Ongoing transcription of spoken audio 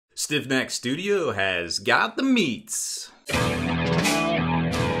Stiff-Neck Studio has got the meats.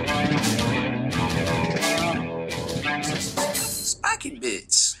 Spiky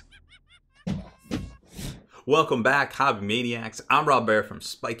bits. Welcome back, Hobby Maniacs. I'm Baer from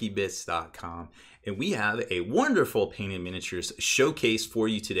SpikyBits.com, and we have a wonderful painted miniatures showcase for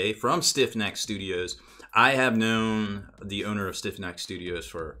you today from Stiff-Neck Studios. I have known the owner of Stiff-Neck Studios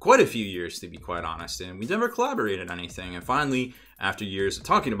for quite a few years, to be quite honest, and we never collaborated on anything. And finally, after years of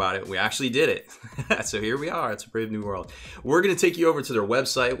talking about it, we actually did it. So here we are. It's a brave new world. We're going to take you over to their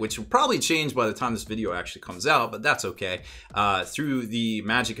website, which will probably change by the time this video actually comes out, but that's okay. Through the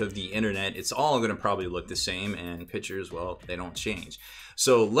magic of the internet, it's all going to probably look the same, and pictures, well, they don't change.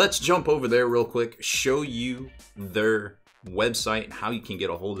 So let's jump over there real quick, show you their website and how you can get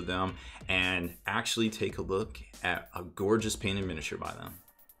a hold of them and actually take a look at a gorgeous painted miniature by them.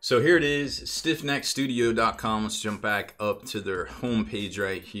 So here it is, stiffneckstudio.com. Let's jump back up to their homepage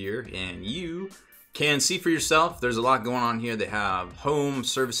right here, and you can see for yourself. There's a lot going on here. They have home,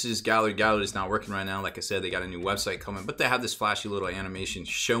 services, gallery. Gallery is not working right now. Like I said, they got a new website coming, but they have this flashy little animation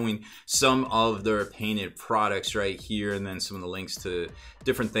showing some of their painted products right here, and then some of the links to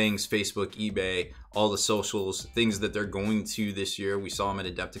different things, Facebook, eBay, all the socials, things that they're going to this year. We saw them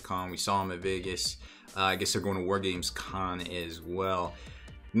at Adepticon. We saw them at Vegas. I guess they're going to War Games Con as well.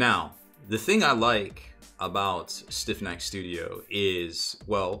 Now, the thing I like about Stiff-Neck Studio is,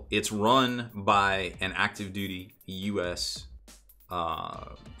 well, it's run by an active duty U.S.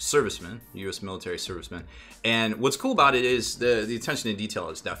 Serviceman, U.S. military serviceman. And what's cool about it is the attention to detail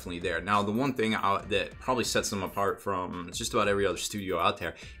is definitely there. Now, the one thing that probably sets them apart from just about every other studio out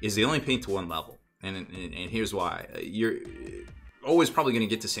there is they only paint to one level. And here's why. You're always probably going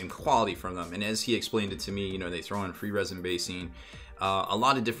to get the same quality from them. And as he explained it to me, you know, they throw in free resin basing, a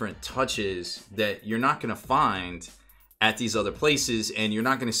lot of different touches that you're not going to find at these other places, and you're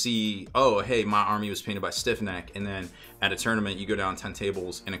not going to see, oh, hey, my army was painted by Stiff-Neck, and then at a tournament you go down 10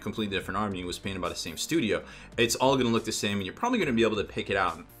 tables and a completely different army was painted by the same studio. It's all going to look the same, and you're probably going to be able to pick it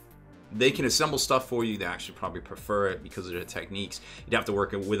out. They can assemble stuff for you. They actually probably prefer it because of their techniques. You'd have to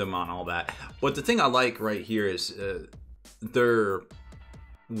work with them on all that. But the thing I like right here is their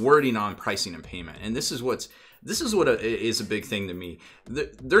wording on pricing and payment, and this is what is a big thing to me.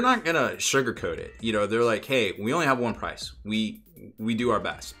 They're not gonna sugarcoat it. You know, they're like, hey, we only have one price. We do our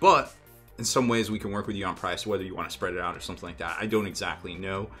best, but in some ways we can work with you on price, whether you want to spread it out or something like that. I don't exactly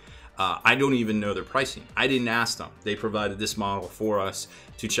know. I don't even know their pricing. I didn't ask them. They provided this model for us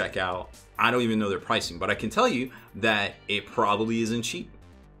to check out. I don't even know their pricing, but I can tell you that it probably isn't cheap.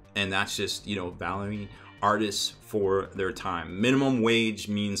 And that's just, you know, valuing artists for their time. Minimum wage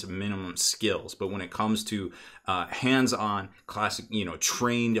means minimum skills, but when it comes to hands-on, classic, you know,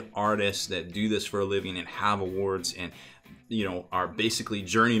 trained artists that do this for a living and have awards and, you know, are basically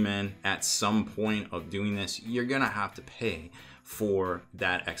journeymen at some point of doing this, you're gonna have to pay for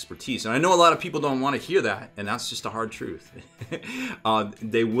that expertise. And I know a lot of people don't want to hear that, and that's just a hard truth.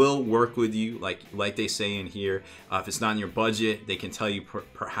 They will work with you, like they say in here. If it's not in your budget, they can tell you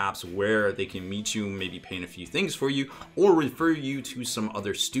perhaps where they can meet you, maybe paint a few things for you, or refer you to some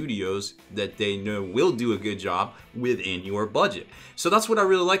other studios that they know will do a good job within your budget. So that's what I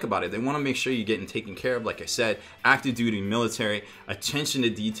really like about it. They want to make sure you're getting taken care of. Like I said, active duty military, attention to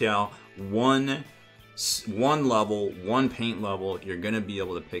detail, one level, one paint level. You're going to be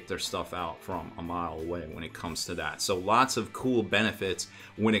able to pick their stuff out from a mile away when it comes to that. So lots of cool benefits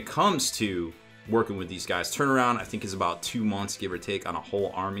when it comes to working with these guys. Turnaround, I think, is about 2 months, give or take, on a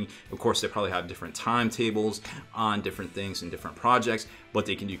whole army. Of course, they probably have different timetables on different things and different projects, but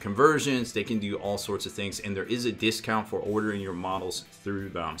they can do conversions, they can do all sorts of things, and there is a discount for ordering your models through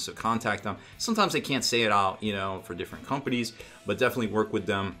them. So contact them. Sometimes they can't say it out, you know, for different companies, but definitely work with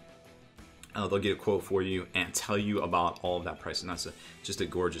them. They'll get a quote for you and tell you about all of that price, and that's just a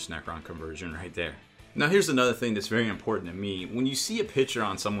gorgeous Necron conversion right there. Now here's another thing that's very important to me. When you see a picture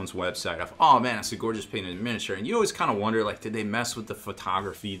on someone's website of, oh man, it's a gorgeous painted miniature, and you always kind of wonder, like, did they mess with the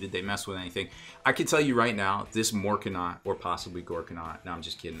photography? Did they mess with anything? I can tell you right now, this Morkanaut, or possibly Gorkanaut, no, I'm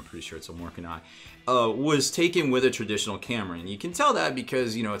just kidding, I'm pretty sure it's a Morkanaut, was taken with a traditional camera. And you can tell that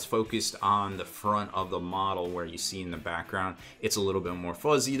because, you know, it's focused on the front of the model where you see in the background. It's a little bit more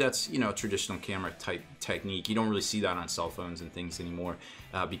fuzzy. That's, you know, traditional camera type technique. You don't really see that on cell phones and things anymore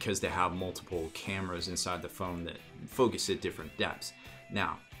because they have multiple cameras inside the phone that focus at different depths.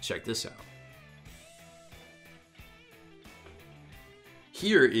 Now, check this out.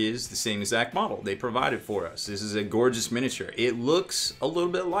 here is the same exact model they provided for us. This is a gorgeous miniature. It looks a little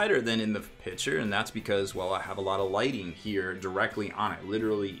bit lighter than in the picture, and that's because, well, I have a lot of lighting here directly on it,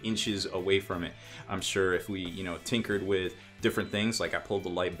 literally inches away from it. I'm sure if we, you know, tinkered with different things, like I pulled the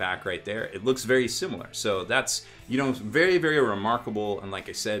light back right there, it looks very similar. So that's, you know, very, very remarkable. And like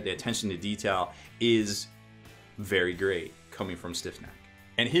I said, the attention to detail is very great coming from Stiffneck.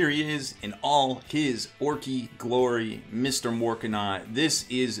 And here he is in all his orky glory, Mr. Morkanaut. This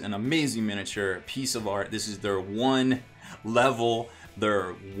is an amazing miniature piece of art. This is their one level,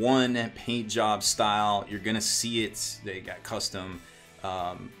 their one paint job style. You're gonna see it. They got custom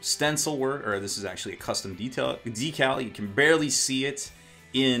stencil work, or this is actually a custom decal. You can barely see it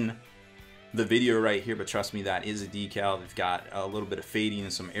in the video right here, but trust me, that is a decal. They've got a little bit of fading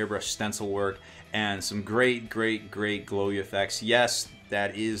and some airbrush stencil work and some great glowy effects. Yes,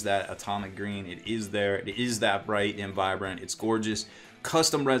 that is that atomic green. It is there. It is that bright and vibrant. It's gorgeous.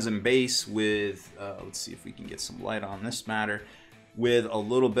 Custom resin base with, let's see if we can get some light on this matter, with a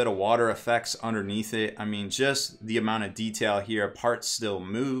little bit of water effects underneath it. I mean, just the amount of detail here. Parts still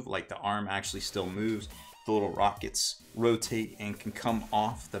move, like the arm actually still moves. The little rockets rotate and can come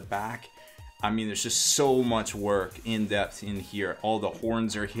off the back. I mean, there's just so much work in depth in here. All the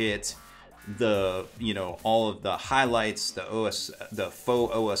horns are hit. The, you know, all of the highlights, the faux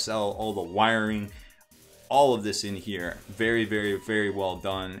OSL, all the wiring, all of this in here. Very well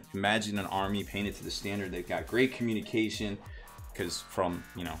done. Imagine an army painted to the standard. They've got great communication, because from,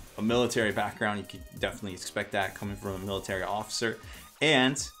 you know, a military background, you could definitely expect that coming from a military officer.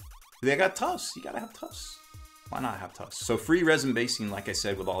 And they got tufts. You gotta have tufts. Why not have tufts? So free resin basing, like I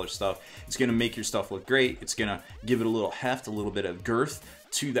said, with all their stuff, it's gonna make your stuff look great. It's gonna give it a little heft, a little bit of girth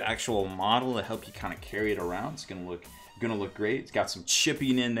to the actual model to help you kind of carry it around. It's gonna look great. It's got some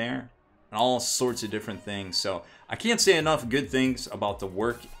chipping in there and all sorts of different things. So I can't say enough good things about the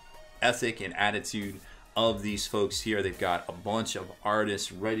work ethic and attitude of these folks here. They've got a bunch of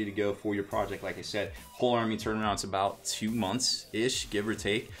artists ready to go for your project. Like I said, whole army turnaround's about 2 months-ish, give or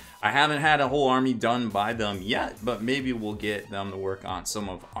take. I haven't had a whole army done by them yet, but maybe we'll get them to work on some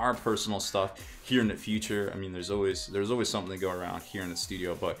of our personal stuff here in the future. I mean, there's always something to go around here in the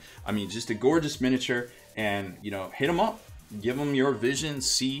studio, but I mean, just a gorgeous miniature. And, you know, hit them up, give them your vision,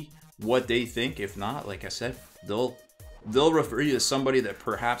 see what they think. If not, like I said, they'll refer you to somebody that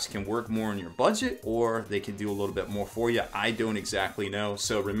perhaps can work more in your budget, or they can do a little bit more for you. I don't exactly know.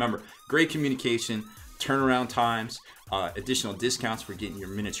 So remember, great communication, turnaround times, additional discounts for getting your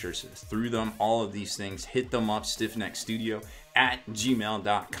miniatures through them. All of these things, hit them up,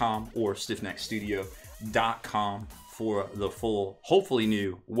 stiffneckstudio@gmail.com or stiffneckstudio.com for the full, hopefully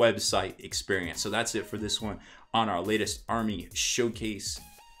new website experience. So that's it for this one on our latest Army Showcase,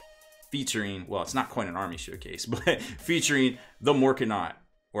 featuring, well, it's not quite an Army Showcase, but featuring the Morkanaut,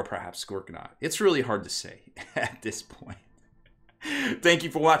 or perhaps Skorkanaut. It's really hard to say at this point. Thank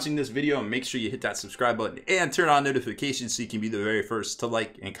you for watching this video, and make sure you hit that subscribe button and turn on notifications so you can be the very first to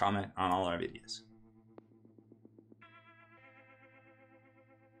like and comment on all our videos.